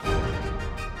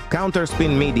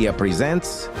Counterspin Media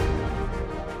presents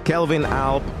Kelvin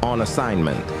Alp on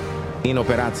assignment in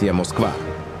Operația Moskva.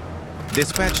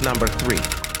 Dispatch number 3.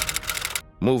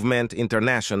 Movement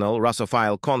International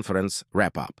Russophile Conference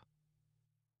wrap-up.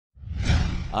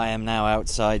 I am now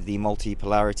outside the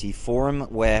Multipolarity Forum,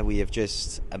 where we have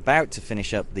just about to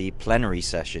finish up the plenary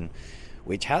session,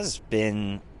 which has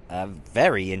been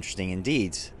very interesting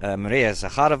indeed. Maria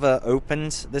Zakharova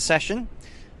opened the session.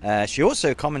 She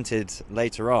also commented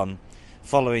later on,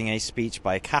 following a speech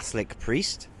by a Catholic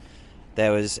priest.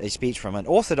 There was a speech from an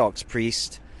Orthodox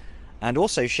priest, and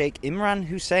also Sheikh Imran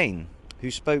Hussein,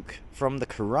 who spoke from the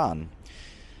Quran.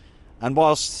 And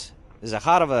whilst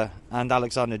Zakharova and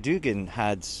Alexander Dugin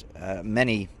had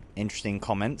many interesting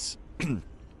comments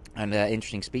and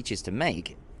interesting speeches to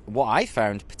make, what I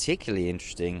found particularly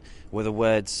interesting were the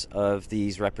words of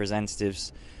these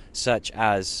representatives, such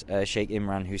as Sheikh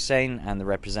Imran Hussein and the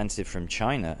representative from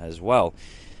China as well.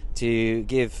 To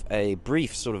give a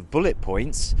brief sort of bullet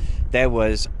points, there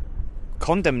was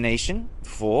condemnation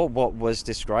for what was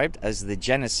described as the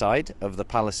genocide of the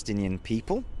Palestinian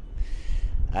people,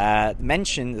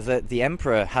 mentioned that the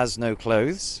emperor has no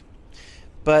clothes,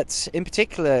 but in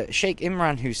particular Sheikh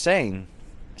Imran Hussein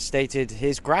stated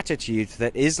his gratitude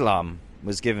that Islam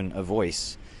was given a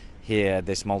voice here at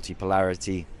this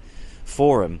multipolarity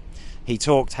forum. He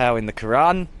talked how in the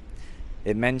Quran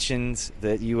it mentioned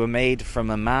that you were made from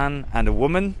a man and a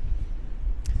woman,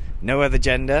 no other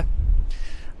gender.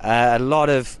 A lot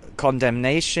of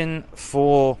condemnation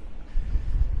for,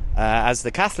 as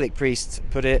the Catholic priest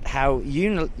put it, how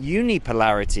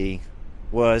unipolarity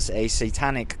was a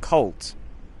satanic cult.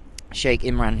 Sheikh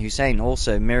Imran Hussein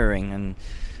also mirroring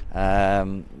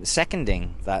and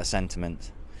seconding that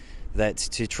sentiment, that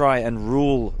to try and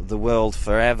rule the world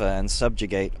forever and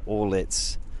subjugate all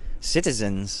its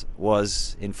citizens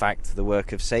was in fact the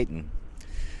work of Satan.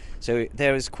 So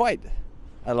there was quite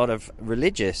a lot of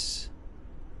religious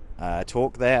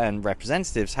talk there and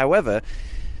representatives. However,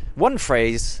 one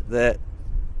phrase that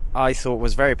I thought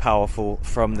was very powerful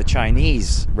from the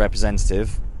Chinese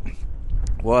representative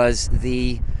was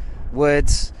the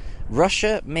words,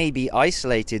 "Russia may be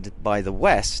isolated by the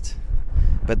West,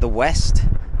 but the West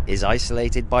is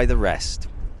isolated by the rest."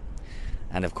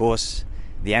 And of course,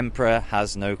 the emperor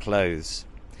has no clothes.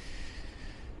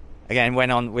 Again,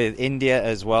 went on with India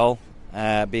as well,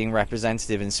 being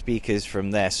representative and speakers from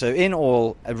there. So in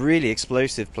all, a really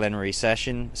explosive plenary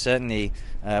session, certainly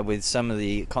with some of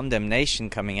the condemnation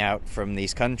coming out from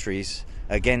these countries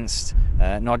against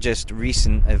not just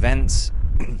recent events,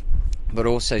 but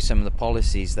also some of the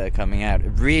policies that are coming out.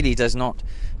 It really does not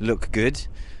look good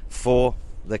for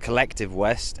the collective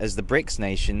West, as the BRICS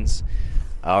nations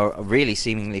are really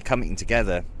seemingly coming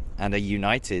together and are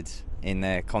united in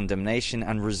their condemnation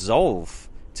and resolve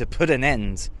to put an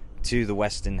end to the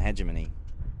Western hegemony.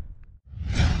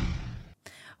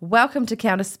 Welcome to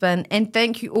Counterspin, and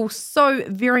thank you all so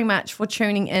very much for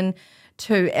tuning in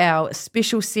to our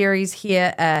special series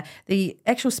here, the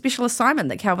actual special assignment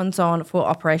that Calvin's on for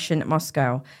Operation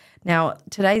Moscow. Now,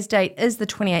 today's date is the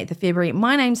 28th of February.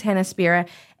 My name's Hannah Spera,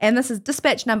 and this is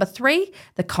Dispatch number 3,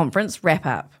 the conference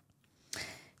wrap-up.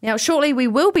 Now, shortly we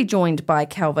will be joined by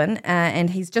Calvin, and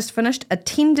he's just finished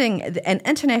attending an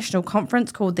international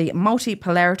conference called the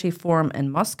Multipolarity Forum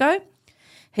in Moscow.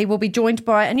 He will be joined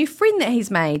by a new friend that he's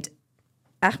made,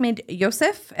 Ahmed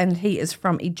Youssef, and he is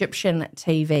from Egyptian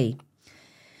TV.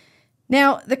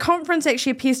 Now, the conference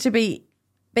actually appears to be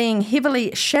being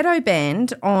heavily shadow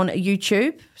banned on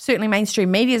YouTube. Certainly mainstream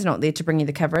media is not there to bring you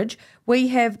the coverage. We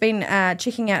have been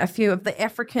checking out a few of the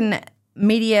African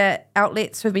media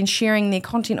outlets who have been sharing their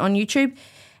content on YouTube,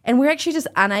 and we're actually just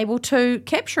unable to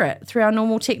capture it through our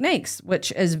normal techniques,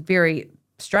 which is very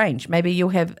strange. Maybe you'll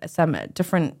have some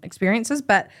different experiences,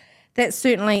 but that's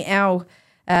certainly our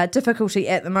difficulty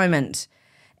at the moment.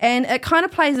 And it kind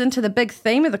of plays into the big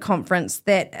theme of the conference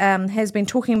that has been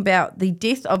talking about the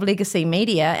death of legacy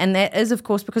media, and that is, of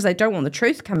course, because they don't want the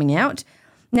truth coming out.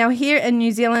 Now, here in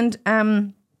New Zealand,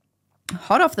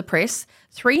 hot off the press,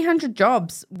 300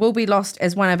 jobs will be lost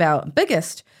as one of our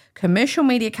biggest commercial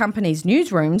media companies'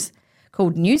 newsrooms,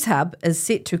 called News Hub, is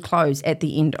set to close at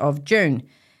the end of June.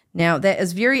 Now, that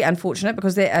is very unfortunate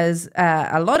because there is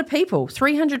a lot of people,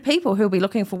 300 people who will be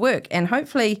looking for work, and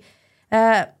hopefully,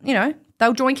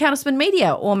 they'll join Counterspin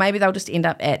Media, or maybe they'll just end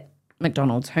up at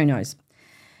McDonald's, who knows.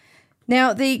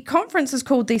 Now, the conference is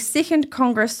called the Second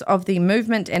Congress of the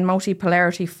Movement and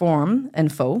Multipolarity Forum in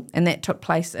full, and that took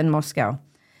place in Moscow.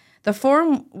 The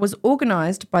forum was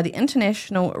organised by the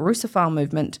International Russophile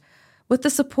Movement with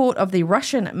the support of the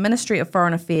Russian Ministry of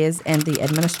Foreign Affairs and the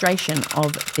administration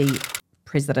of the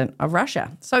president of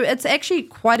Russia. So it's actually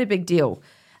quite a big deal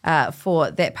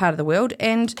for that part of the world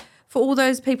and for all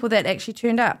those people that actually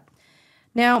turned up.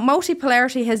 Now,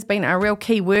 multipolarity has been a real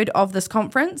key word of this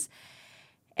conference,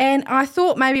 and I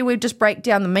thought maybe we'd just break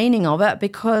down the meaning of it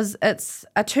because it's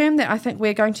a term that I think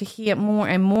we're going to hear more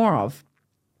and more of.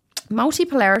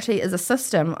 Multipolarity is a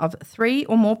system of 3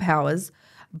 or more powers.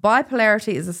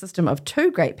 Bipolarity is a system of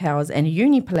 2 great powers, and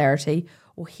unipolarity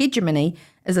or hegemony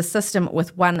is a system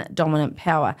with 1 dominant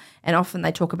power. And often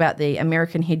they talk about the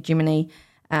American hegemony,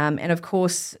 and of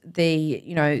course the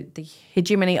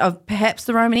hegemony of perhaps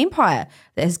the Roman Empire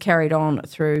that has carried on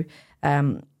through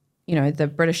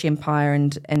the British Empire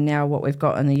and now what we've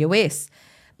got in the US.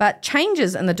 But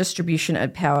changes in the distribution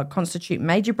of power constitute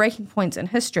major breaking points in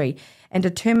history and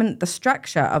determine the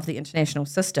structure of the international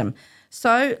system.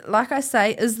 So, like I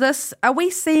say, are we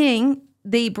seeing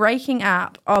the breaking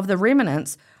up of the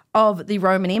remnants of the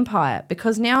Roman Empire?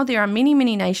 Because now there are many,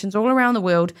 many nations all around the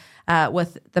world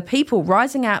with the people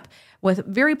rising up with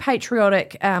very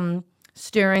patriotic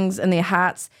stirrings in their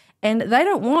hearts, and they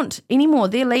don't want anymore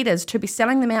their leaders to be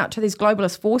selling them out to these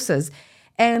globalist forces.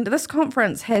 And this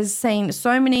conference has seen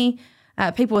so many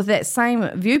people with that same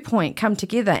viewpoint come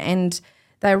together, and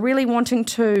they're really wanting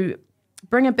to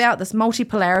bring about this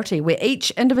multipolarity where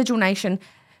each individual nation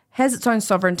has its own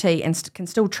sovereignty and can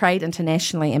still trade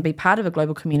internationally and be part of a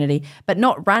global community, but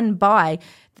not run by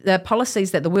the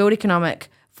policies that the World Economic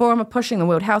Forum are pushing, the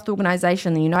World Health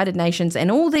Organization, the United Nations,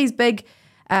 and all these big,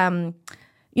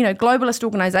 globalist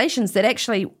organizations that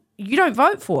actually you don't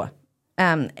vote for.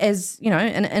 As you know,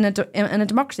 in a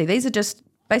democracy, these are just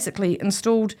basically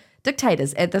installed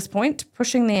dictators at this point,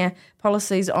 pushing their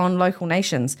policies on local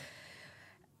nations.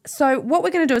 So what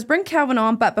we're going to do is bring Kelvin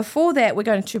on, but before that, we're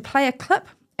going to play a clip,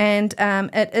 and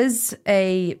it is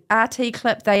a RT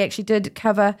clip. They actually did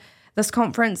cover this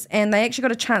conference, and they actually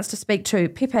got a chance to speak to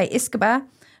Pepe Escobar,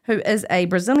 who is a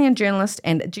Brazilian journalist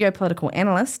and geopolitical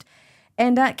analyst.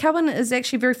 And Kelvin is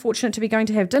actually very fortunate to be going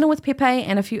to have dinner with Pepe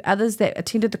and a few others that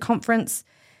attended the conference.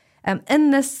 In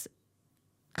this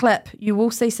clip, you will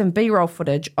see some B-roll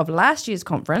footage of last year's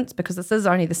conference, because this is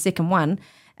only the second one.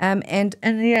 And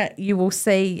in there, you will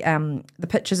see the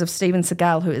pictures of Steven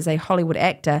Seagal, who is a Hollywood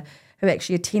actor who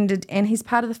actually attended, and he's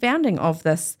part of the founding of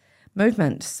this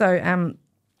movement. So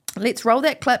let's roll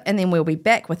that clip, and then we'll be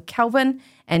back with Kelvin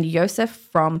and Yosef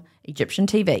from Egyptian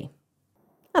TV.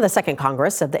 Now, the Second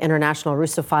Congress of the International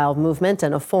Russophile Movement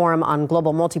and a Forum on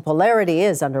Global Multipolarity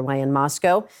is underway in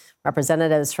Moscow.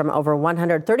 Representatives from over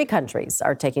 130 countries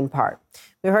are taking part.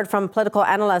 We heard from political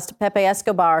analyst Pepe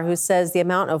Escobar, who says the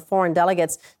amount of foreign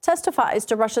delegates testifies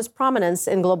to Russia's prominence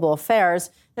in global affairs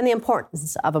and the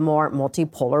importance of a more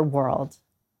multipolar world.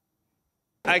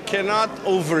 I cannot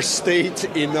overstate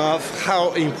enough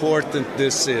how important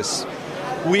this is.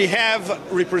 We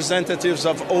have representatives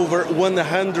of over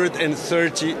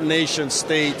 130 nation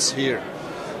states here,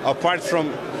 apart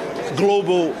from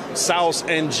global South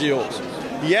NGOs.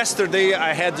 Yesterday,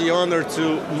 I had the honor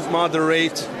to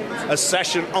moderate a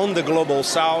session on the Global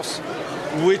South,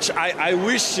 which I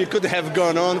wish it could have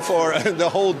gone on for the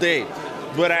whole day.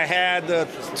 But I had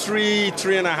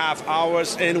 3.5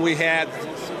 hours, and we had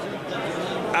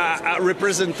a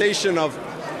representation of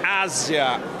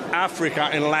Asia, Africa,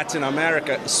 and Latin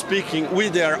America speaking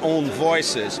with their own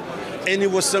voices. And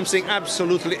it was something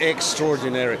absolutely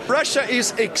extraordinary. Russia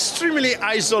is extremely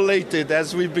isolated,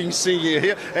 as we've been seeing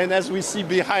here and as we see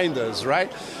behind us,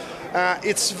 right?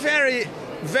 It's very,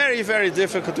 very, very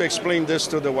difficult to explain this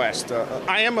to the West.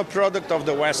 I am a product of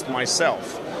the West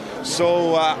myself.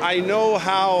 So I know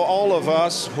how all of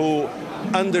us who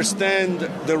understand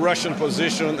the Russian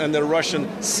position and the Russian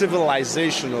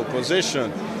civilizational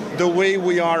position, the way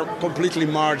we are completely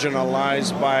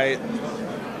marginalized by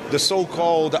the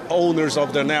so-called owners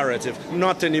of the narrative.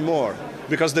 Not anymore,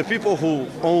 because the people who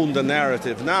own the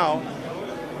narrative now,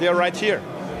 they're right here.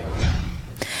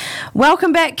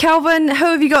 Welcome back, Kelvin. Who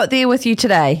have you got there with you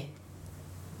today?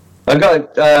 I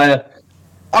got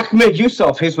Ahmed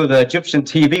Yusuf. He's with Egyptian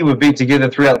TV. We've been together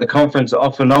throughout the conference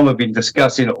off and on. We've been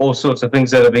discussing all sorts of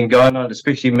things that have been going on,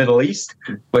 especially Middle East,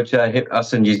 which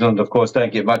us in New Zealand, of course,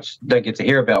 don't get to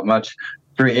hear about much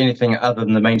through anything other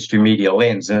than the mainstream media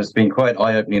lens. And it's been quite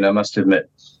eye-opening, I must admit.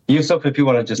 Yusuf, if you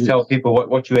want to just tell people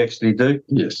what you actually do.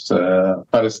 Yes.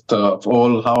 First of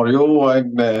all, how are you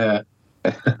in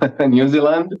New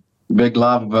Zealand? Big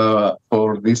love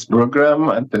for this program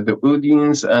and the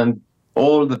audience and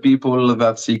all the people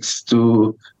that seeks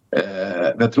to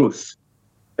the truth.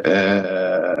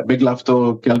 Big love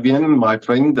to Kelvin, my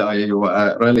friend. I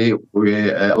really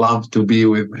love to be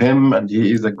with him, and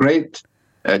he is a great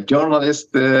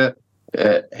journalist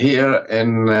here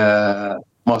in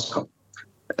Moscow.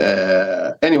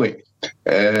 Anyway,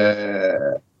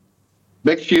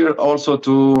 big cheer also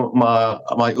to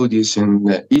my audience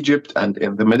in Egypt and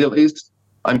in the Middle East.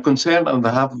 I'm concerned and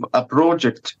I have a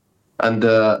project and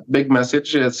a big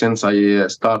message since I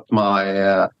start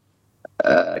my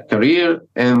career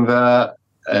in the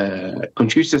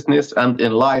consciousness and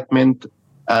enlightenment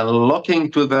and looking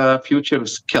to the future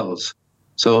skills.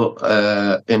 So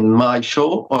in my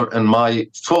show or in my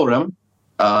forum,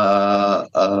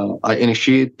 I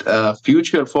initiate a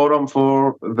future forum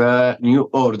for the new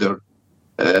order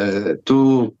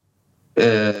to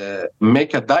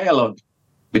make a dialogue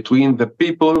between the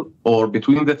people or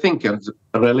between the thinkers,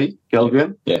 really,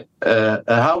 Kelvin,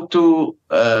 how to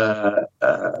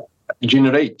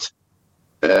generate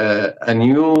a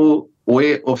new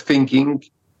way of thinking,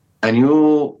 a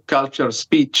new culture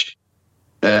speech,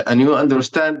 a new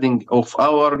understanding of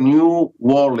our new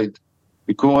world,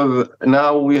 because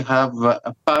now we have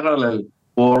a parallel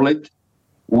world.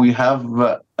 We have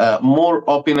more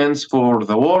openness for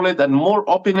the world and more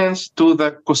openness to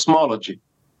the cosmology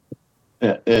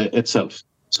itself.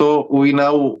 So we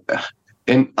now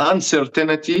in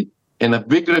uncertainty, in a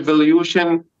big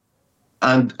revolution,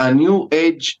 and a new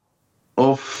age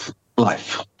of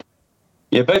life.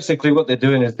 Yeah, basically what they're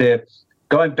doing is they're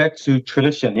going back to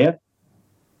tradition,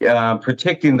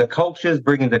 protecting the cultures,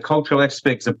 bringing the cultural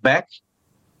aspects back,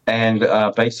 and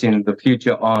basing the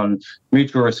future on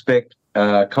mutual respect,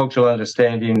 cultural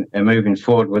understanding, and moving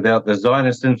forward without the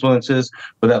Zionist influences,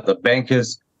 without the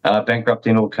bankers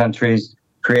bankrupting all countries,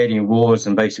 creating wars,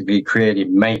 and basically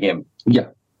creating mayhem. Yeah,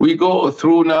 we go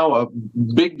through now a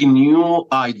big new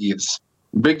ideas,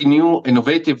 big new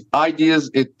innovative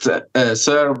ideas. It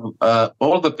serve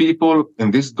all the people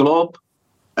in this globe,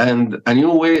 and a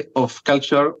new way of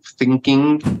culture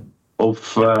thinking, of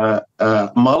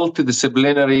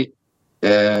multidisciplinary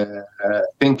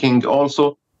thinking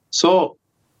also. So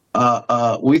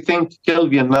we think,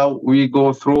 Kelvin, now we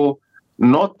go through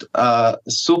not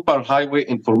super highway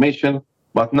information,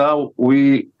 but now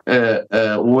we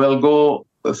will go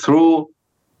through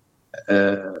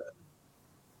a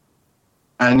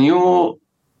new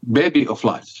baby of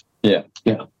life. Yeah.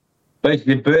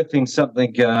 Basically birthing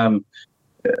something,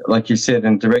 like you said,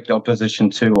 in direct opposition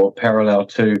to or parallel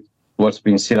to what's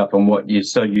been set up and what you're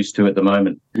so used to at the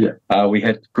moment. Yeah. We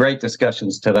had great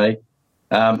discussions today.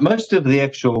 Most of the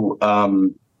actual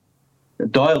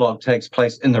dialogue takes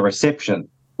place in the reception,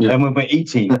 and when we're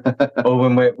eating or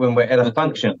when we're at a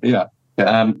function.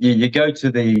 You go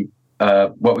to the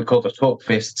what we call the talk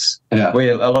fests,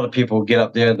 where a lot of people get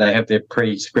up there and they have their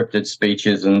pre-scripted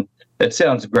speeches, and it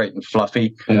sounds great and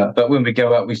fluffy. But when we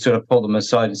go out, we sort of pull them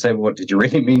aside and say, well, what did you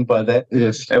really mean by that?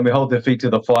 Yes. And we hold their feet to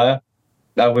the fire.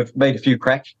 We've made a few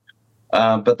crack,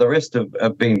 but the rest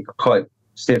have been quite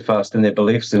steadfast in their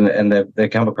beliefs, and they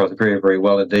come across very, very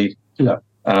well indeed.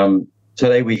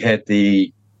 Today we had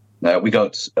we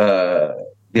got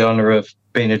the honor of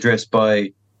being addressed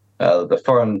by the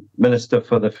foreign minister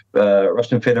for the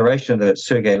Russian Federation,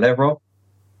 Sergei Lavrov.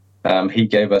 He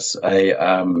gave us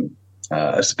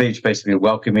a speech basically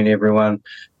welcoming everyone,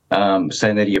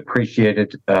 saying that he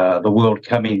appreciated the world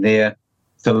coming there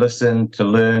to listen, to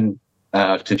learn,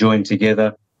 to join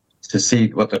together, to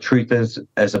see what the truth is,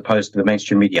 as opposed to the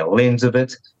mainstream media lens of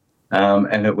it.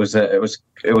 And it was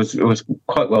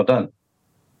quite well done.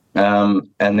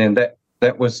 And then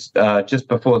that was just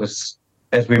before this,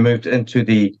 as we moved into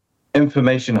the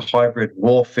information hybrid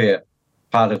warfare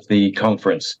part of the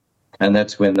conference. And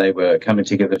that's when they were coming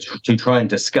together to try and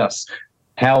discuss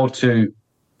how to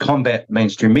combat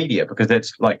mainstream media, because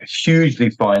that's like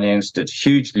hugely financed, it's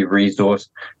hugely resourced,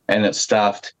 and it's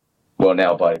staffed, well,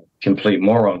 now by complete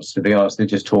morons, to be honest. They're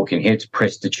just talking heads,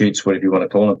 prostitutes, whatever you want to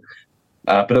call them.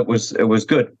 But it was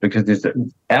good, because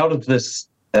out of this,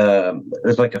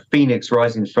 there's like a phoenix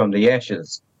rising from the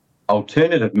ashes.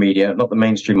 Alternative media, not the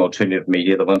mainstream alternative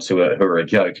media, the ones who are a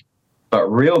joke, but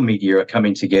real media are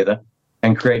coming together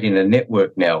and creating a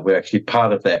network now. We're actually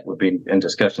part of that. We've been in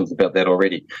discussions about that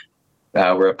already,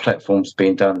 where a platform's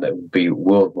been done that will be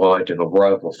worldwide. It'll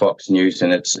rival Fox News,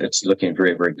 and it's looking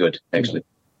very, very good, actually.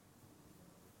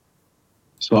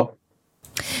 So,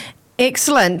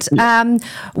 excellent.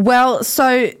 Well,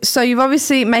 so you've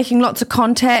obviously making lots of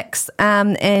contacts,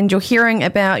 and you're hearing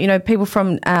about people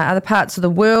from other parts of the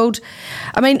world.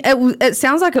 I mean, it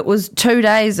sounds like it was 2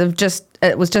 days of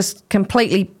just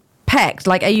completely packed.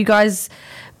 Like, are you guys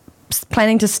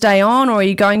planning to stay on, or are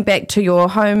you going back to your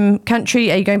home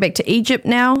country? Are you going back to Egypt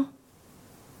now?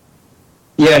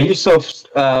 Yeah, Yusuf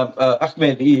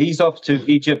Ahmed, he's off to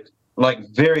Egypt like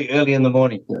very early in the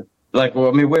morning. like, well,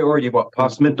 I mean, we're already,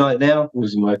 past midnight now?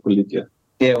 With my colleague, yeah.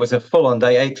 Yeah, it was a full-on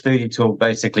day, 8:30 till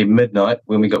basically midnight,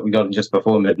 when we got him just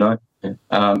before midnight.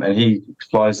 And he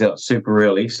flies out super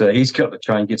early, so he's got to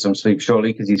try and get some sleep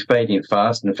shortly because he's fading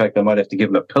fast. And in fact, I might have to give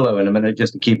him a pillow in a minute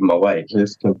just to keep him awake.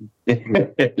 Yes.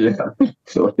 Yeah.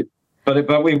 Sorry.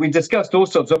 But we discussed all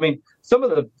sorts. I mean, some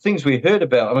of the things we heard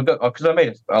about, because I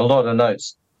made a lot of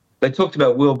notes. They talked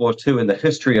about World War II and the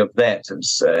history of that,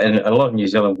 and a lot of New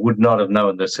Zealand would not have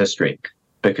known this history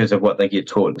because of what they get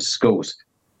taught in schools.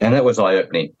 And that was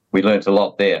eye-opening. We learned a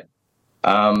lot there.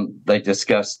 They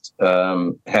discussed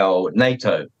how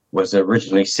NATO was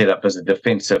originally set up as a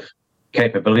defensive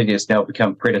capability. It's now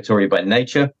become predatory by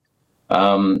nature.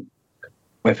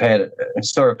 We've had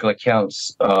historical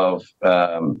accounts of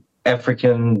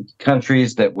African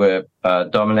countries that were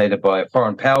dominated by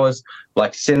foreign powers,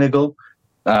 like Senegal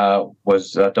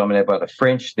was dominated by the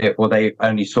French. Therefore, they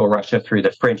only saw Russia through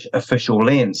the French official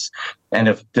lens, and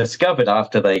have discovered,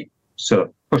 after they sort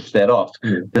of pushed that off,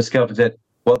 discovered that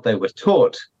what they were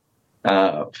taught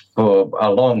for a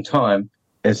long time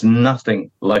is nothing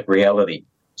like reality.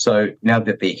 So now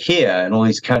that they're here, and all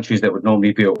these countries that would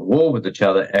normally be at war with each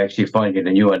other are actually finding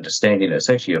a new understanding,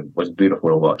 was beautiful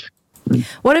to watch.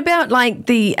 What about like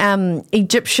the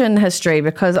Egyptian history?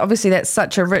 Because obviously that's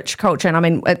such a rich culture, and I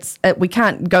mean we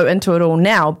can't go into it all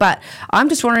now. But I'm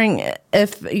just wondering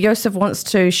if Joseph wants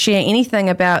to share anything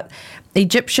about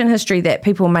Egyptian history that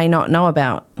people may not know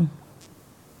about.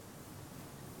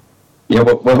 Yeah,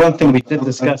 well, one thing we did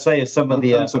discuss is some of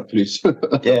the please.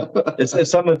 yeah, it's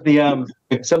some of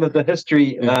the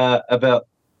history about,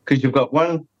 because you've got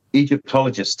one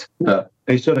Egyptologist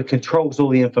who sort of controls all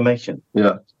the information.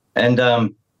 Yeah. And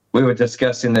we were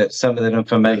discussing that some of that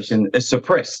information is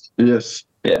suppressed. Yes.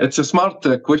 Yeah. It's a smart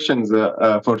question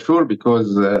for sure,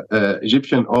 because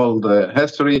Egyptian old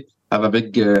history have a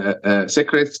big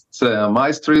secrets,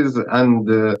 mysteries,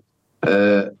 and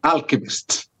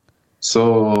alchemists.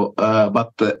 So,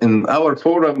 but in our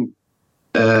forum,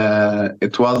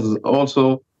 it was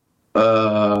also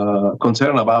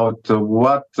concerned about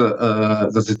what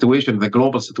the situation, the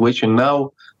global situation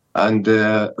now, and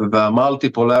the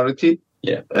multipolarity.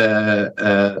 Yeah.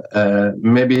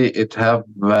 Maybe it have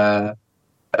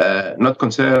not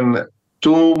concern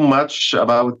too much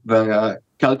about the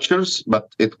cultures,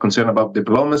 but it concern about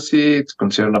diplomacy. It's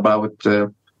concern about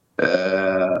the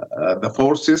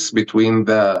forces between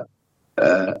the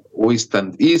West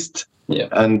and East. Yeah.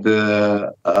 And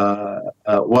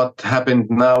what happened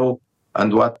now,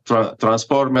 and what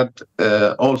transformed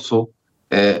also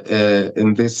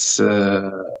in this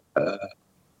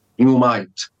new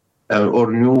mind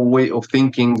or new way of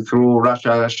thinking through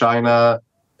Russia, China,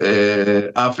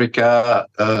 Africa,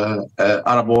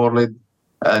 Arab world,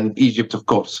 and Egypt, of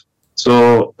course.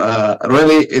 So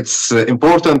really, it's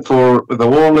important for the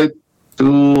world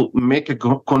to make a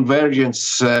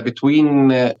convergence between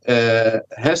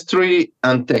history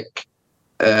and tech,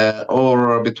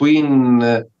 or between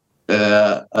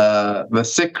the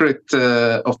secret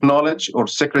of knowledge or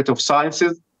secret of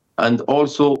sciences, and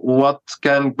also what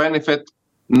can benefit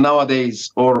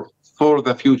nowadays or for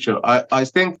the future. I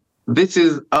think this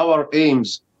is our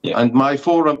aims, and my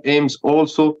forum aims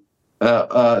also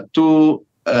to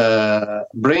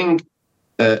bring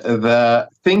the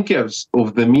thinkers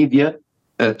of the media,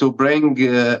 to bring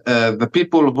the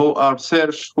people who are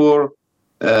search for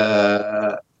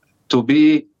to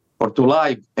be or to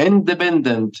live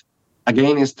independent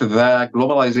against the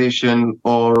globalization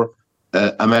or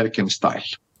American style.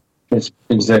 That's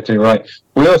exactly right.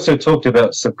 We also talked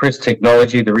about suppressed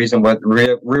technology, the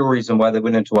real reason why they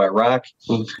went into Iraq.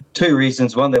 Two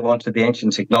reasons. One, they wanted the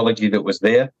ancient technology that was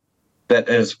there, that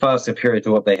is far superior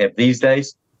to what they have these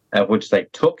days, which they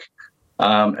took.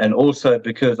 And also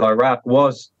because Iraq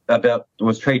was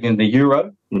trading the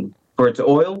euro for its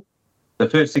oil. The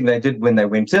first thing they did when they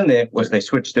went in there was they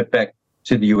switched it back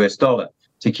to the US dollar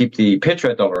to keep the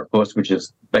petrodollar, of course, which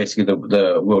is basically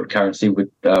the world currency, with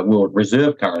world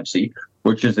reserve currency,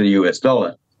 which is the US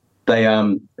dollar.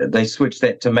 They switched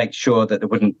that to make sure that it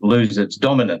wouldn't lose its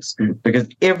dominance, because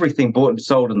everything bought and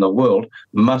sold in the world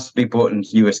must be bought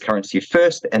into US currency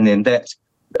first, and then that's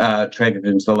traded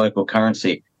into the local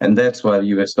currency. And that's why the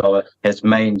US dollar has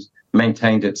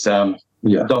maintained its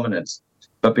dominance.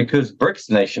 But because BRICS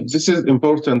nations... This is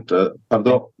important,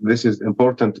 this is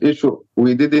important issue.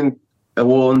 We didn't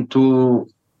want to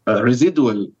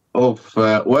residual of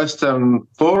Western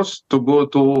force to go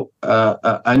to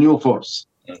a new force.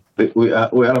 We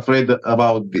are afraid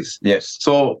about this. Yes.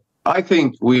 So I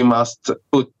think we must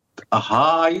put a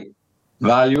high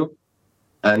value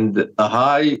and a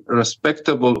high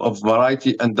respectable of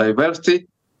variety and diversity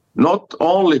not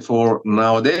only for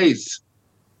nowadays,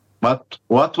 but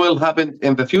what will happen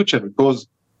in the future, because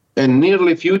in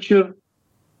nearly future,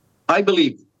 I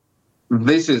believe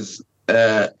this is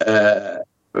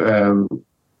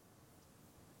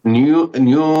new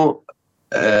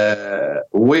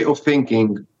way of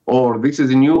thinking, or this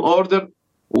is a new order,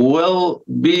 will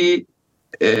be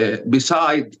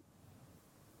beside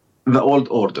the old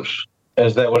order.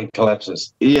 As that one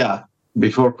collapses. Yeah,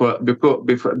 before the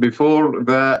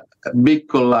big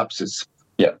collapses.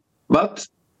 Yeah. But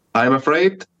I'm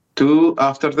afraid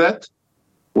after that,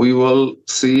 we will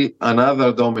see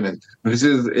another dominant. This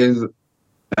is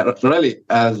really,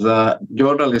 as a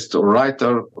journalist or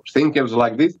writer or thinkers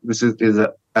like this is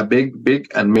a big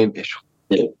and main issue.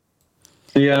 Yeah.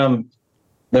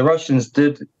 The Russians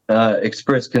did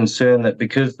express concern that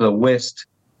because the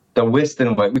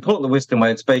Western way, we call it the Western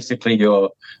way, it's basically your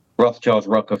Rothschilds,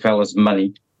 Rockefellers'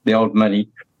 money, the old money,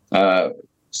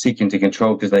 seeking to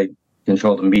control, because they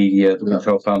control the media, they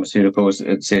control pharmaceuticals,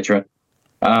 etc.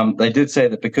 They did say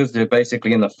that because they're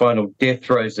basically in the final death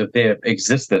throes of their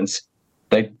existence,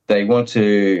 they want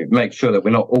to make sure that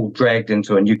we're not all dragged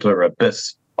into a nuclear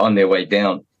abyss on their way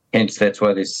down. Hence, that's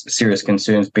why there's serious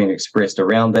concerns being expressed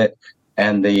around that,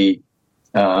 and the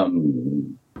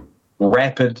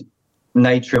rapid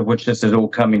nature of which this is all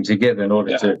coming together in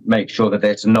order to make sure that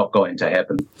that's not going to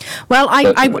happen. Well,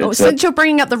 since you're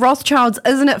bringing up the Rothschilds,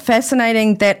 isn't it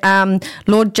fascinating that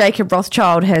Lord Jacob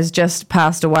Rothschild has just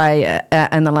passed away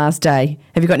in the last day?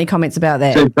 Have you got any comments about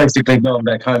that? So basically going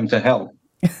back home to hell.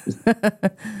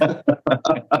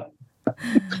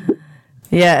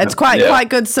 Yeah, it's quite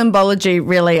good symbology,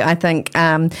 really, I think.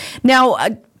 Now,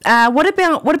 what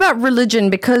about religion?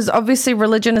 Because obviously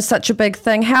religion is such a big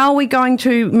thing. How are we going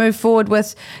to move forward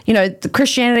with, the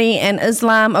Christianity and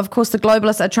Islam? Of course, the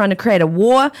globalists are trying to create a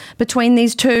war between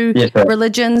these two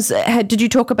religions. Did you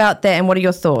talk about that, and what are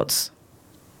your thoughts?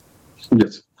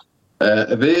 Yes.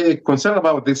 The concern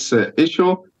about this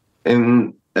issue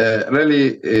in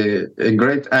really a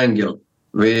great angle.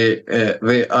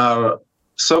 They are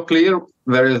so clear.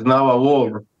 There is now a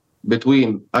war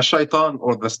between a shaitan,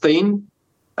 or the stain,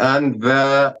 and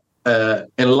the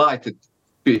enlightened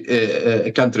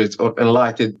countries, or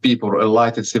enlightened people, or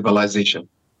enlightened civilization.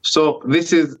 So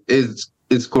this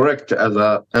is correct as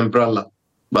an umbrella,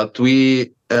 but we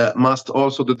must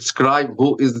also describe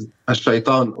who is a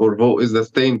shaitan or who is the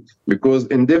stain, because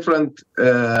in different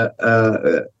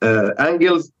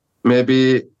angles,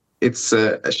 maybe it's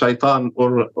a shaitan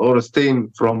or a stain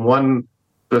from one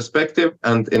perspective,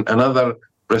 and in another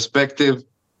perspective,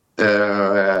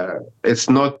 it's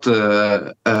not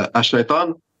a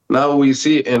shaitan. Now we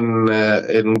see in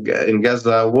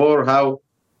Gaza war how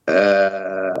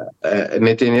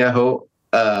Netanyahu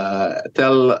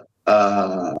tell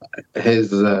his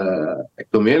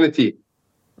community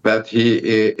that he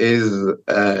is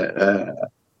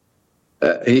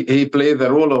he played the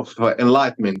role of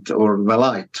enlightenment, or the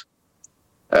light.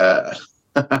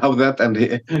 How that, and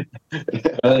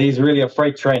he's really a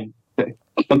freight train.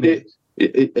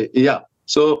 Yeah.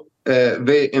 So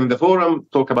they in the forum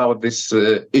talk about this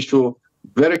issue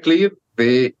very clear.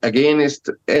 They against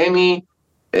any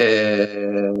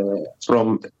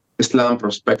from Islam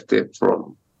perspective,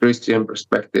 from Christian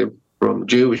perspective, from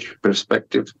Jewish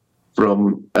perspective,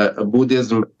 from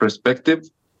Buddhism perspective,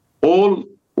 all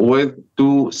with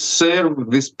to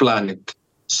serve this planet,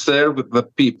 serve the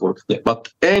people. But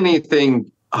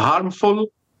anything harmful,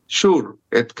 sure,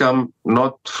 it come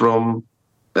not from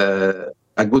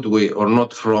a good way, or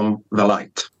not from the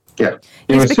light. Yeah.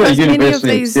 Yes, because many of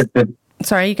these...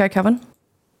 Sorry, you go, Kevin.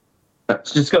 I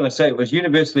was just going to say, it was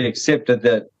universally accepted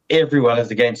that everyone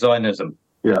is against Zionism.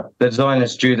 Yeah. The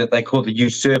Zionist Jew that they call the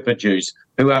usurper Jews,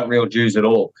 who aren't real Jews at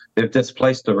all. They've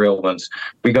displaced the real ones.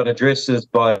 We got addresses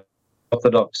by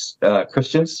Orthodox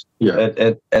Christians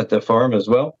at the forum as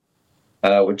well,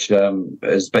 which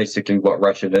is basically what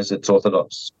Russian is. It's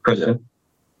Orthodox Christian.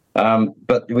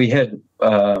 But we had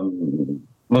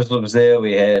Muslims there.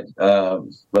 We had,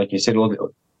 like you said,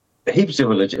 heaps of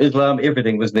religion, Islam,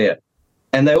 everything was there.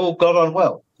 And they all got on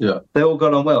well. Yeah. They all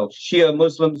got on well. Shia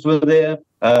Muslims were there.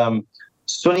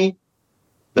 Sunni.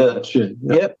 Shia,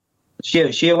 yeah. Yep.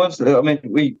 Shia ones. I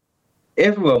mean,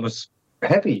 everyone was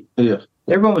happy. Yeah.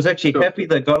 Everyone was actually happy.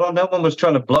 They got on. No one was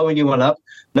trying to blow anyone up.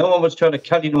 No one was trying to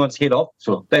cut anyone's head off.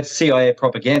 Sure. That's CIA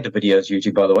propaganda videos,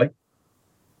 usually, by the way.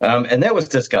 And that was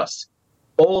discussed.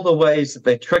 All the ways that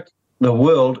they trick the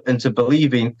world into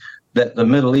believing that the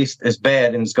Middle East is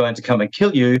bad and is going to come and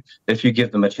kill you if you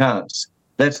give them a chance.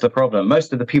 That's the problem.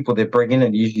 Most of the people they bring in are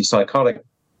usually psychotic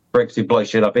freaks who blow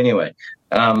shit up anyway.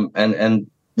 And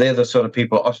they're the sort of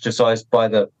people ostracized by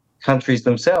the countries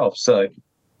themselves. So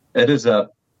it is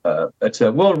it's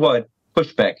a worldwide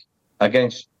pushback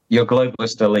against your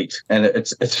globalist elite, and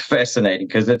it's fascinating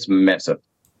because it's massive.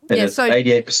 It is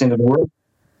 88% of the world,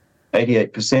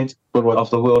 88% of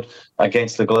the world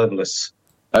against the globalists.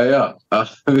 We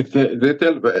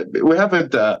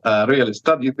haven't really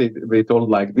studied it. They told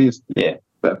like this. Yeah.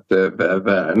 That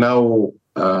now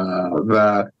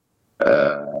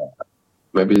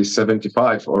maybe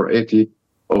 75 or 80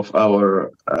 of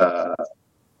our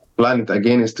planet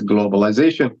against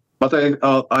globalization. But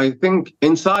I think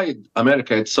inside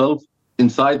America itself,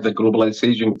 inside the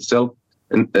globalization itself,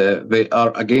 and they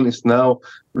are against now.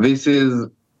 This is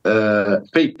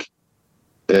fake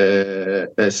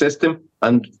system,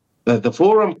 and the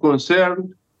forum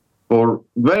concerned for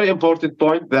very important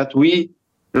point that we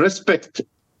respect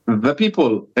the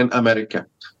people in America,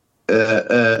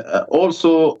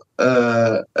 also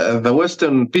the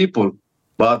Western people,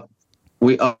 but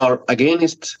we are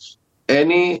against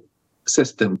any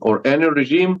system or any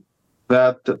regime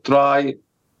that try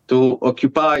to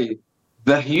occupy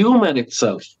the human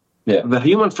itself, the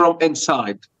human from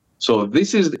inside. So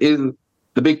this is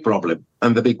the big problem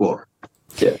and the big war.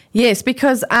 Yeah. Yes,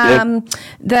 because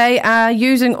they are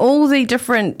using all the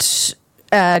different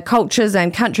cultures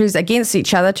and countries against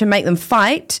each other to make them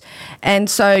fight. And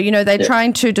so, they're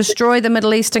trying to destroy the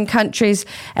Middle Eastern countries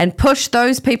and push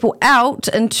those people out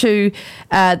into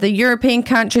the European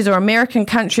countries or American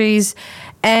countries.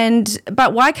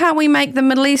 But why can't we make the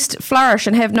Middle East flourish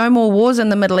and have no more wars in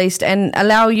the Middle East and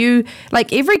allow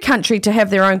every country to have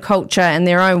their own culture and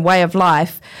their own way of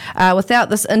life without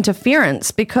this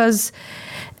interference? Because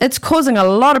it's causing a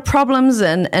lot of problems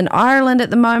in Ireland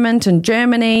at the moment, and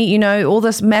Germany, all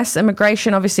this mass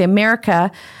immigration, obviously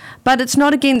America, but it's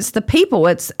not against the people.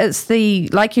 It's the,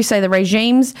 like you say, the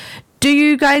regimes. Do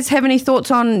you guys have any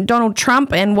thoughts on Donald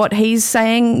Trump and what he's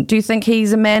saying? Do you think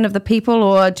he's a man of the people,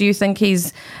 or do you think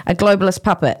he's a globalist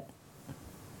puppet?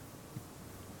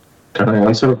 Can I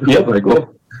answer? Yeah.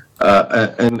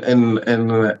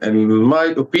 In my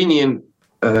opinion,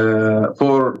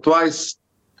 for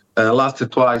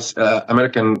last twice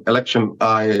American election,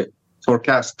 I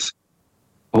forecast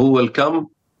who will come,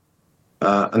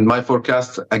 and my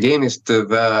forecast against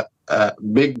the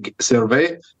big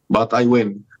survey, but I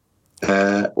win.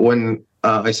 When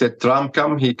I said Trump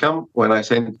come, he come. When I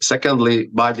said secondly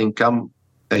Biden come,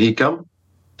 he come.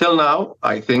 Till now,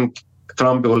 I think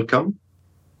Trump will come.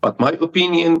 But my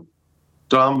opinion,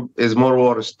 Trump is more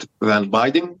worst than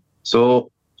Biden.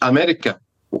 So America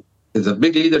is a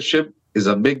big leadership,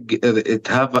 it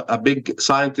have a big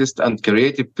scientist and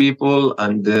creative people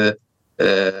and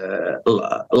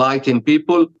lighting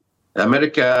people.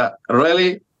 America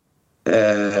really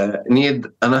need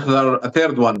a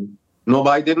third one. No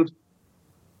Biden,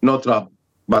 no Trump.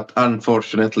 But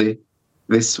unfortunately,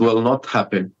 this will not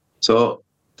happen. So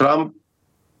Trump,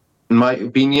 in my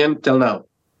opinion, till now,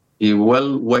 he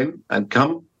will win and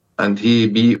come, and he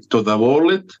be to the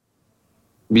world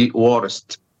be worse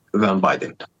than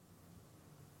Biden.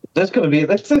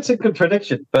 That's a good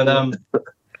prediction. But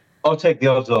I'll take the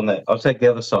odds on that. I'll take the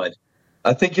other side.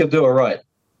 I think you'll do all right.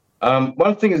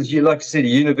 One thing is, like I said,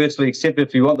 universally accepted.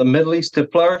 If you want the Middle East to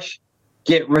flourish,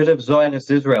 get rid of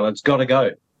Zionist Israel. It's got to go.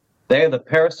 They are the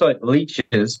parasite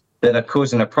leeches that are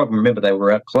causing a problem. Remember, they were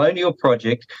a colonial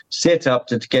project set up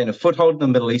to gain a foothold in the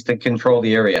Middle East and control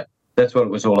the area. That's what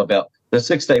it was all about. The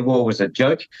 6-Day War was a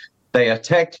joke. They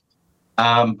attacked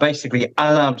basically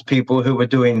unarmed people who were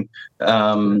doing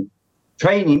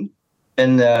training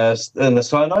in the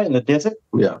Sinai, in the desert.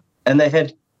 Yeah. And they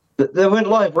weren't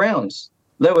live rounds.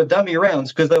 They were dummy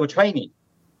rounds because they were training.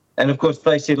 And of course,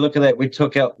 they said, look at that, we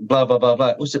took out blah, blah, blah, blah.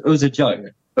 It was a joke.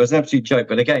 It was an absolute joke.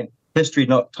 But again, history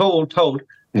not told to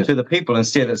the people.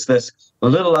 Instead, it's this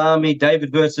little army,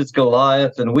 David versus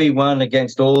Goliath, and we won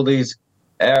against all these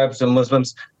Arabs and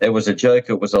Muslims. It was a joke.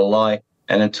 It was a lie.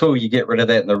 And until you get rid of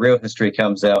that and the real history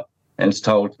comes out and it's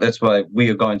told, that's why we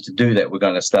are going to do that. We're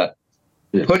going to start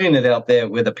putting it out there,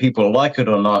 whether people like it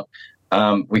or not.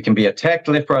 We can be attacked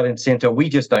left, right, and center. We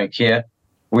just don't care.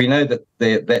 We know that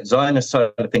that Zionist side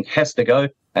of the thing has to go,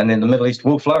 and then the Middle East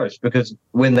will flourish, because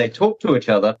when they talk to each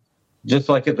other, just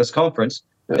like at this conference,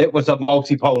 it was a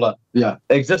multipolar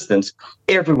existence.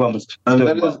 Everyone was and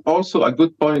there is also a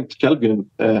good point, Kelvin,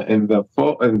 in the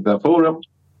forum.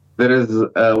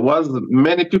 There was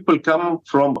many people come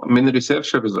from many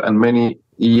researchers, and many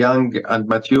young and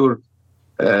mature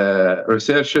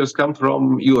researchers come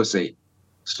from USA.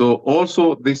 So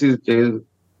also this is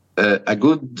a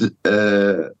good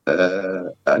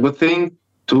thing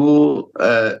to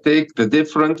take the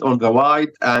different on the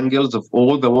wide angles of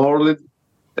all the world.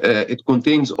 It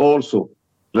contains also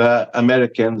the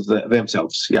Americans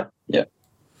themselves. Yeah.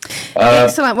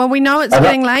 Excellent. Well, we know it's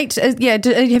getting late. Have you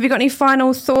got any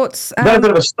final thoughts, We've got a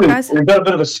bit of a scoop. guys? We've got a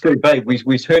bit of a scoop, eh?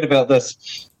 We've heard about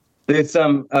this. There's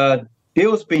some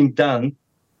deals being done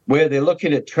where they're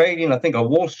looking at trading. I think a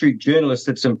Wall Street journalist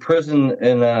that's in prison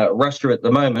in Russia at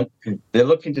the moment. They're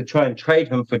looking to try and trade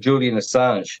him for Julian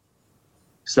Assange.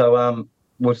 So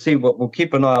we'll see. We'll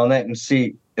keep an eye on that and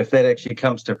see if that actually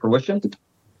comes to fruition.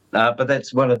 But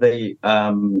that's one of the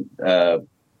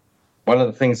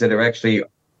things that are actually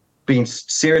being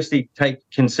seriously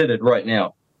considered right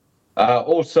now.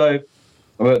 Also,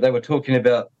 they were talking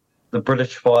about the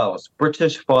British Files,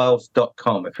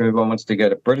 britishfiles.com. If everyone wants to go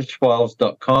to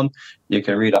britishfiles.com, you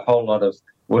can read a whole lot of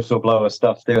whistleblower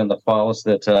stuff there in the files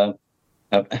that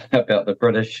about the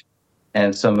British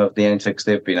and some of the antics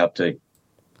they've been up to.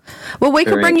 Well, we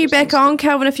could bring you back on,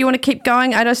 Calvin, if you want to keep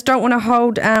going. I just don't want to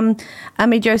hold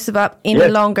Ami Joseph up any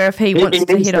longer if he wants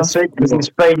to head off. He's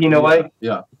fading away.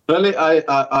 Yeah. Really,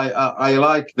 I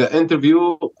like the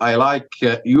interview. I like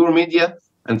your media.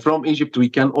 And from Egypt, we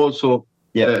can also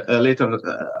later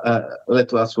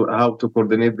let us how to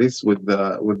coordinate this with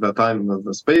the time and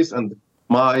the space. And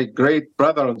my great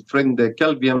brother and friend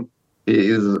Kelvin, he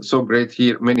is so great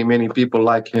here. Many people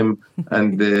like him,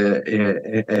 and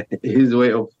his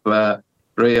way of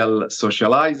real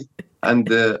socialize, and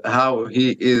how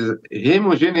he is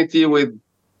homogeneity with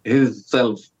his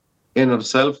inner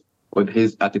self, with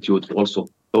his attitude also.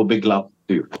 So big love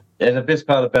to you. And the best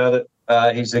part about it,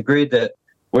 he's agreed that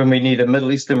when we need a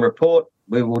Middle Eastern report,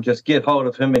 we will just get hold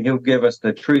of him and he'll give us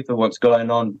the truth of what's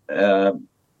going on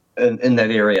in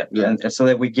that area. Yeah. And so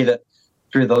that we get it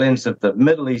through the lens of the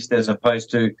Middle East as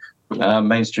opposed to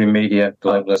mainstream media,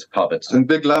 globalist puppets. And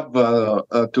big love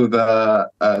to the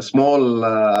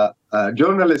small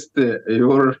journalist,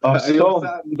 your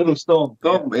little Storm.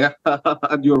 Yeah,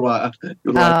 and your wife.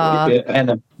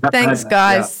 Thanks,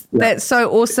 guys. Yeah. That's so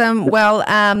awesome. Well,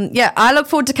 I look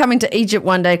forward to coming to Egypt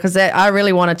one day because I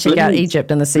really want to check out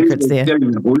Egypt and the secrets there.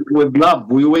 With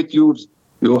love, we wait you.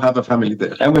 You have a family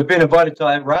there. And we've been invited to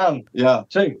Iran,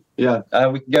 too. Yeah.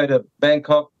 We can go to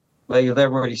Bangkok. They've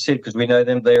already said, because we know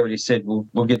them, they already said,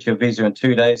 we'll get you a visa in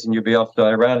 2 days and you'll be off to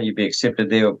Iran and you'll be accepted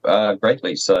there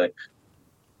greatly. So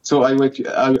I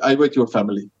wait your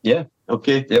family. Yeah.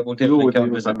 Okay. Yeah, we'll definitely come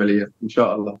with family,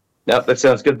 inshallah. Yeah, that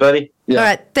sounds good, buddy. Yeah. All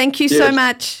right. Thank you so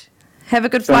much. Have a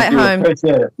good flight home.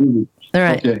 Appreciate it. All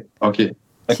right. Okay.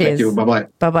 Cheers. Thank you. Bye-bye.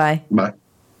 Bye-bye. Bye.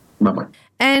 Bye-bye.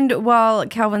 And while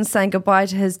Calvin's saying goodbye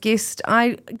to his guest,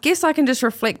 I guess I can just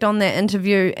reflect on that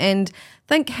interview and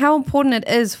think how important it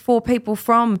is for people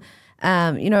from,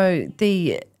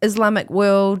 the Islamic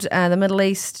world, the Middle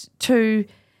East, to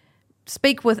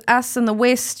speak with us in the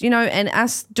West, and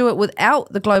us do it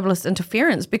without the globalist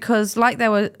interference. Because like they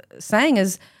were saying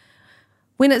is,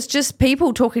 when it's just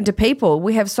people talking to people,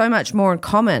 we have so much more in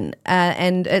common.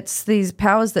 And it's these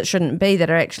powers that shouldn't be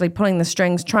that are actually pulling the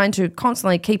strings, trying to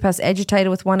constantly keep us agitated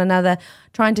with one another,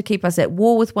 trying to keep us at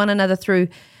war with one another through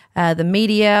the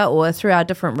media or through our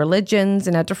different religions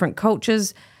and our different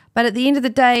cultures. But at the end of the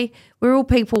day, we're all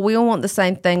people. We all want the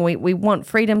same thing. We want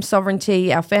freedom,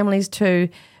 sovereignty, our families to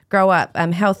grow up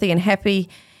healthy and happy.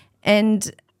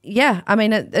 And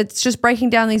it's just breaking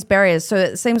down these barriers. So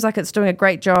it seems like it's doing a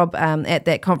great job at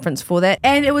that conference for that.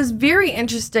 And it was very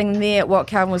interesting there what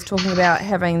Calvin was talking about,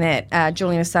 having that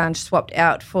Julian Assange swapped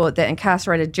out for that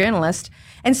incarcerated journalist.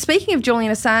 And speaking of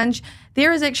Julian Assange,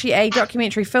 there is actually a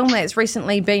documentary film that's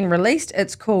recently been released.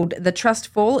 It's called The Trust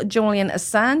Fall, Julian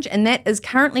Assange, and that is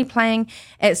currently playing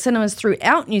at cinemas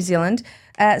throughout New Zealand.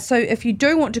 So if you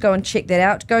do want to go and check that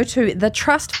out, go to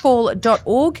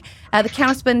thetrustfall.org. The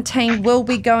Counterspin team will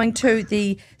be going to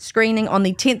the screening on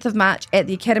the 10th of March at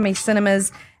the Academy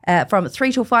Cinemas from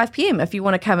 3 till 5 p.m. If you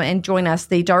want to come and join us,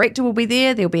 the director will be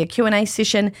there. There'll be a Q&A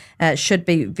session. Should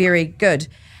be very good.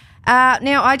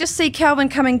 Now, I just see Calvin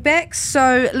coming back,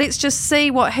 so let's just see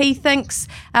what he thinks.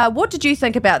 What did you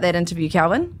think about that interview,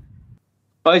 Calvin?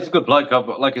 Well, he's a good bloke.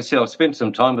 Like I said, I've spent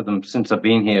some time with him since I've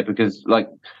been here because,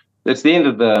 it's the end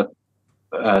of the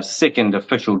second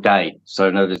official day.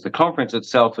 So, the conference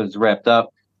itself is wrapped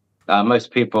up. Most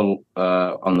people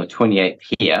on the 28th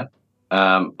here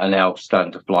are now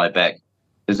starting to fly back.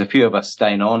 There's a few of us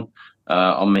staying on.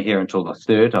 I'm here until the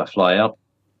 3rd. I fly out.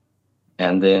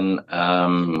 And then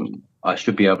I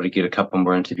should be able to get a couple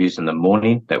more interviews in the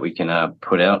morning that we can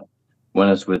put out. One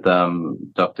is with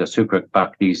Dr. Suprak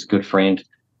Bhakti's good friend,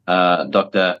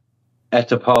 Dr.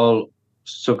 Atapal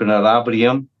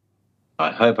Sukanarabriam. I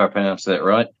hope I pronounced that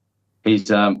right. He's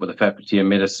with the Faculty of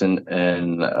Medicine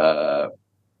in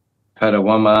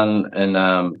Padawaman in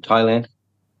Thailand.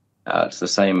 It's the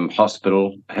same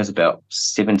hospital. It has about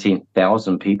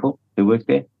 17,000 people who work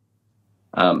there.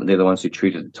 They're the ones who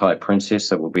treated the Thai princess,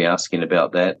 so we'll be asking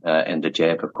about that and the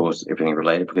jab, of course, everything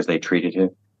related because they treated her.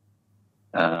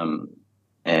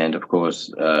 And of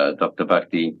course, Dr.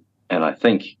 Bhakti, and I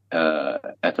think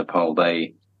at the poll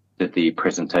they did the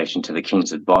presentation to the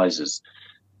King's advisors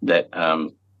that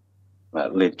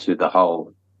led to the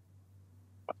whole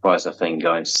Pfizer thing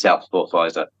going south for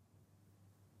Pfizer.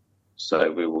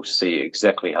 So we will see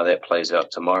exactly how that plays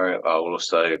out tomorrow. I will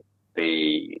also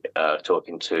be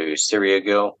talking to Syria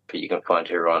Girl, but you can find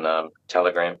her on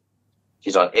Telegram.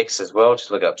 She's on X as well.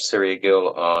 Just look up Syria Girl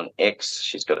on X.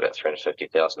 She's got about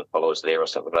 350,000 followers there or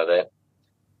something like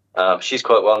that. She's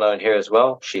quite well known here as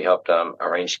well. She helped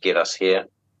arrange to get us here.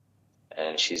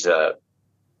 And she's a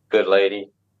good lady,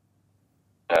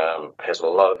 has a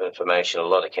lot of information, a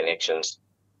lot of connections.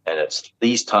 And it's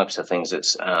these types of things.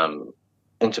 It's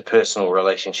interpersonal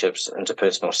relationships,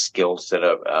 interpersonal skills that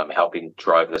are helping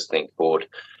drive this thing forward.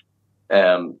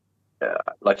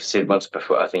 Like I said once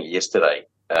before, I think yesterday,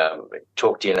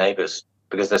 talk to your neighbours,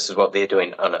 because this is what they're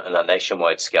doing on a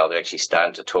nationwide scale. They're actually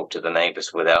starting to talk to the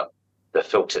neighbours without the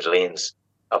filtered lens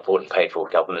of bought and paid for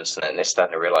governance, and they're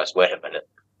starting to realise, wait a minute,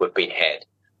 we've been had.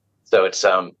 So it's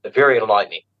very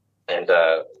enlightening, and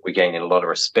we're gaining a lot of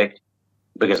respect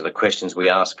because of the questions we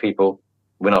ask people.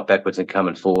 We're not backwards in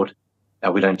coming forward.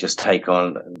 We don't just take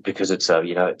on because it's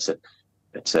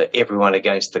everyone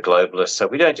against the globalists. So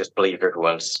we don't just believe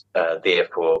everyone's there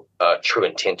for true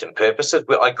intent and purposes.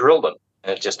 I grill them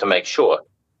just to make sure.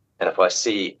 And if I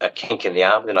see a kink in the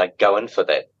arm, then I go in for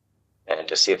that and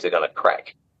to see if they're going to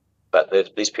crack. But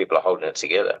these people are holding it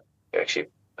together. They're actually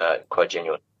quite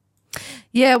genuine.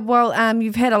 Yeah, well,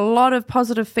 you've had a lot of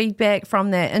positive feedback from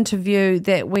that interview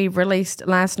that we released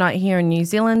last night here in New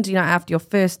Zealand, after your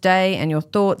first day and your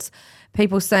thoughts.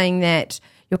 People saying that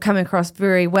you're coming across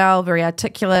very well, very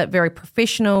articulate, very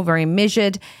professional, very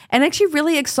measured, and actually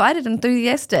really excited,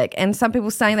 enthusiastic. And some people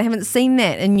saying they haven't seen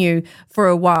that in you for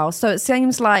a while. So it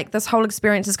seems like this whole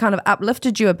experience has kind of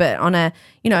uplifted you a bit on a,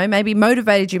 maybe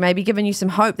motivated you, maybe given you some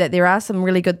hope that there are some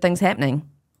really good things happening.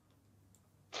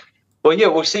 Well, yeah,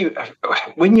 well, see,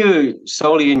 when you're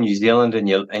solely in New Zealand and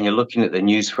you're looking at the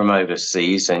news from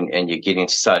overseas and you're getting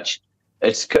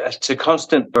it's a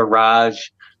constant barrage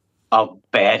of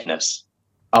badness,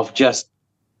 of just,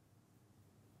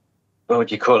 what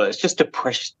would you call it? It's just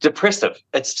depressive.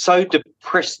 It's so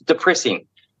depressing.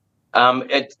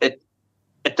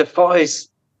 It defies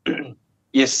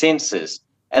your senses.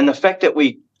 And the fact that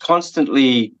we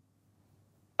constantly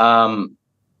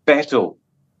battle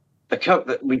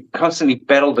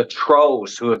the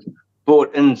trolls who have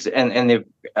bought in and they've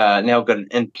now got an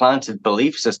implanted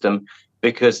belief system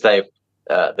because they've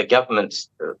the governments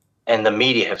and the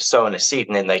media have sown a seed,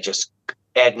 and then they just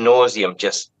ad nauseum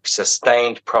just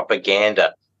sustained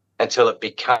propaganda until it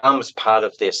becomes part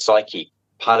of their psyche,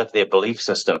 part of their belief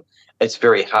system. It's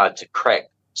very hard to crack.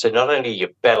 So not only are you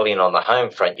battling on the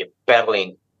home front, you're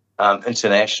battling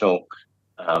international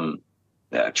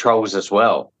trolls as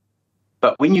well.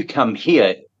 But when you come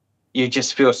here, you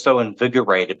just feel so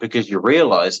invigorated because you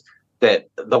realize that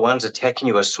the ones attacking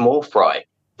you are small fry.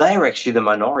 They are actually the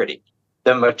minority.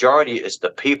 The majority is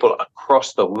the people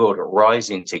across the world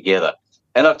rising together.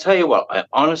 And I'll tell you what, I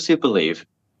honestly believe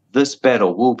this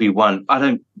battle will be won. I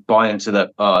don't buy into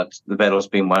the battle's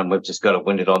been won, we've just got to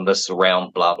win it on this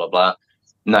round, blah, blah, blah.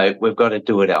 No, we've got to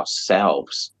do it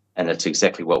ourselves. And that's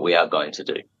exactly what we are going to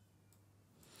do.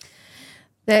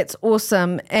 That's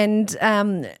awesome. And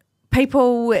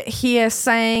people here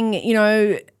saying,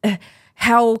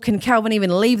 how can Kelvin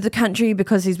even leave the country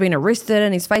because he's been arrested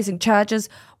and he's facing charges?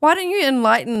 Why don't you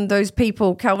enlighten those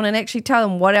people, Kelvin, and actually tell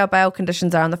them what our bail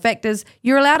conditions are? And the fact is,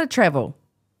 you're allowed to travel.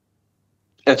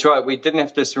 That's right. We didn't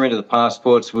have to surrender the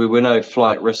passports. We were no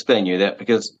flight risk. They knew that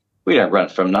because we don't run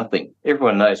from nothing.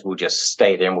 Everyone knows we'll just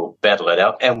stay there and we'll battle it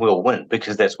out and we'll win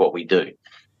because that's what we do.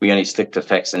 We only stick to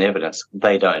facts and evidence.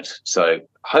 They don't. So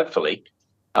hopefully,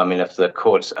 if the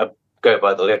courts go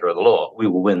by the letter of the law, we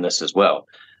will win this as well.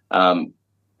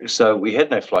 So we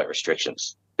had no flight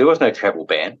restrictions. There was no travel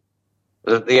ban.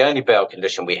 The only bail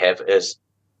condition we have is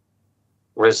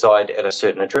reside at a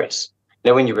certain address.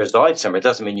 Now, when you reside somewhere, it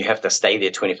doesn't mean you have to stay there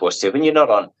 24/7. You're not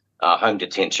on home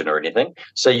detention or anything.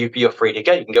 So you're free to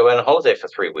go. You can go on a holiday for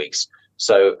 3 weeks.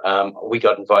 So we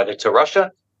got invited to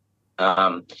Russia.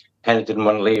 Hannah didn't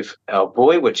want to leave our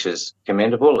boy, which is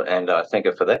commendable, and I thank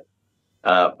her for that.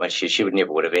 But she would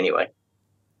never would have anyway.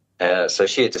 So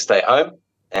she had to stay home,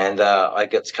 and I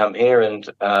get to come here and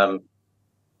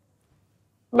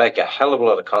make a hell of a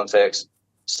lot of contacts,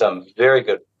 some very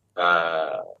good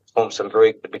formed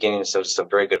the beginnings of some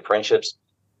very good friendships,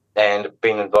 and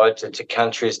been invited to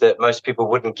countries that most people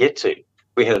wouldn't get to.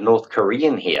 We had a North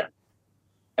Korean here,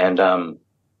 and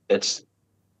it's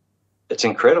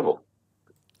incredible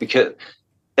because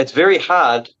it's very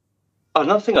hard. Oh,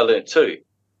 another thing I learned too,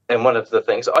 and one of the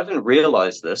things I didn't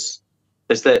realize this,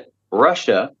 is that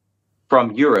Russia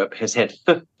from Europe has had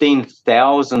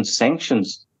 15,000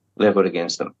 sanctions leveled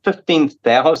against them.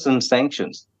 15,000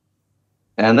 sanctions.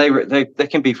 And they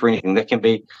can be for anything. They can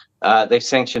be, they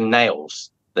sanction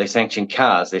nails, they sanction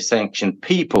cars, they sanction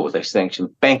people, they sanction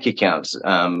bank accounts,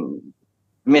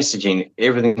 messaging,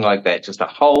 everything like that. Just a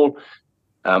whole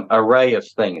array of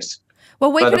things.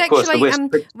 Well, we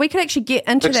could actually get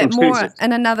into that more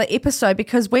in another episode,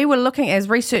 because we were looking as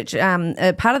research.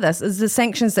 Part of this is the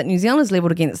sanctions that New Zealand's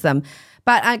levelled against them.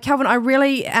 But Calvin, I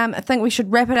really think we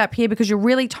should wrap it up here because you're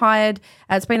really tired.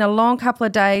 It's been a long couple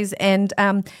of days, and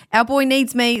our boy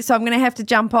needs me, so I'm going to have to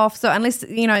jump off. So unless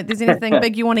there's anything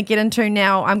big you want to get into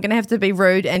now, I'm going to have to be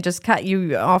rude and just cut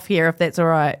you off here, if that's all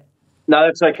right. No,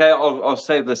 it's okay. I'll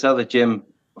save this other gem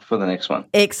for the next one.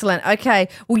 Excellent. Okay.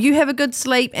 Well, you have a good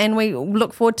sleep, and we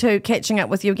look forward to catching up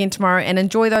with you again tomorrow, and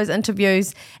enjoy those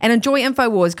interviews and enjoy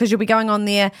InfoWars, because you'll be going on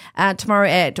there tomorrow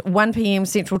at 1 p.m.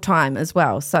 Central Time as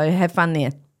well. So have fun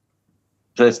there.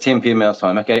 So it's 10 p.m. our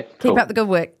time. Okay. Keep up the good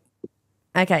work.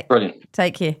 Okay. Brilliant.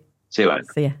 Take care. See you later.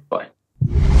 See ya. Bye.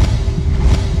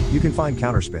 You can find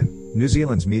Counterspin, New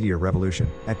Zealand's media revolution,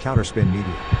 at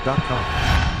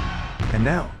counterspinmedia.com. And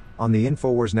now, on the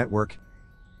InfoWars Network,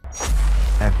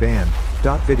 at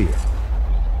band.video.